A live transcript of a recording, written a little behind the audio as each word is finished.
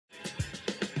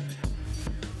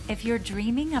If you're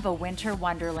dreaming of a winter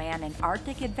wonderland and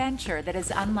Arctic adventure that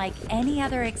is unlike any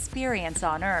other experience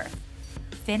on Earth,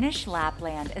 Finnish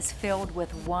Lapland is filled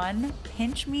with one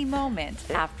pinch-me moment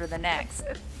after the next.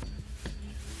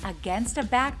 Against a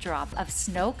backdrop of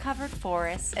snow-covered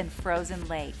forests and frozen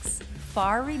lakes,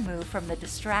 far removed from the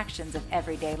distractions of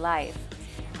everyday life,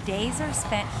 days are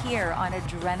spent here on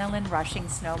adrenaline-rushing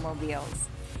snowmobiles,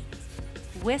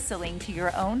 whistling to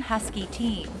your own husky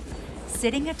team,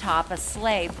 sitting atop a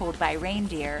sleigh pulled by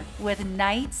reindeer, with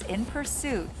nights in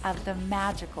pursuit of the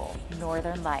magical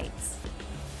Northern Lights.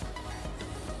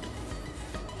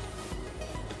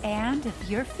 And if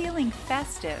you're feeling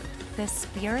festive, the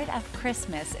spirit of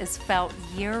Christmas is felt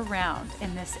year-round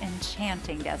in this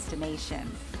enchanting destination.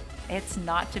 It's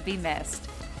not to be missed.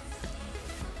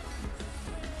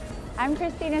 I'm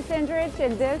Christina Cindrich,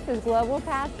 and this is Global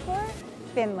Passport,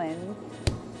 Finland.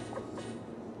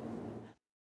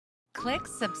 Click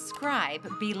subscribe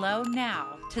below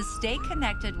now to stay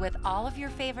connected with all of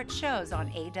your favorite shows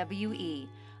on AWE,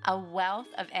 a wealth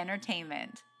of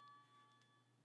entertainment.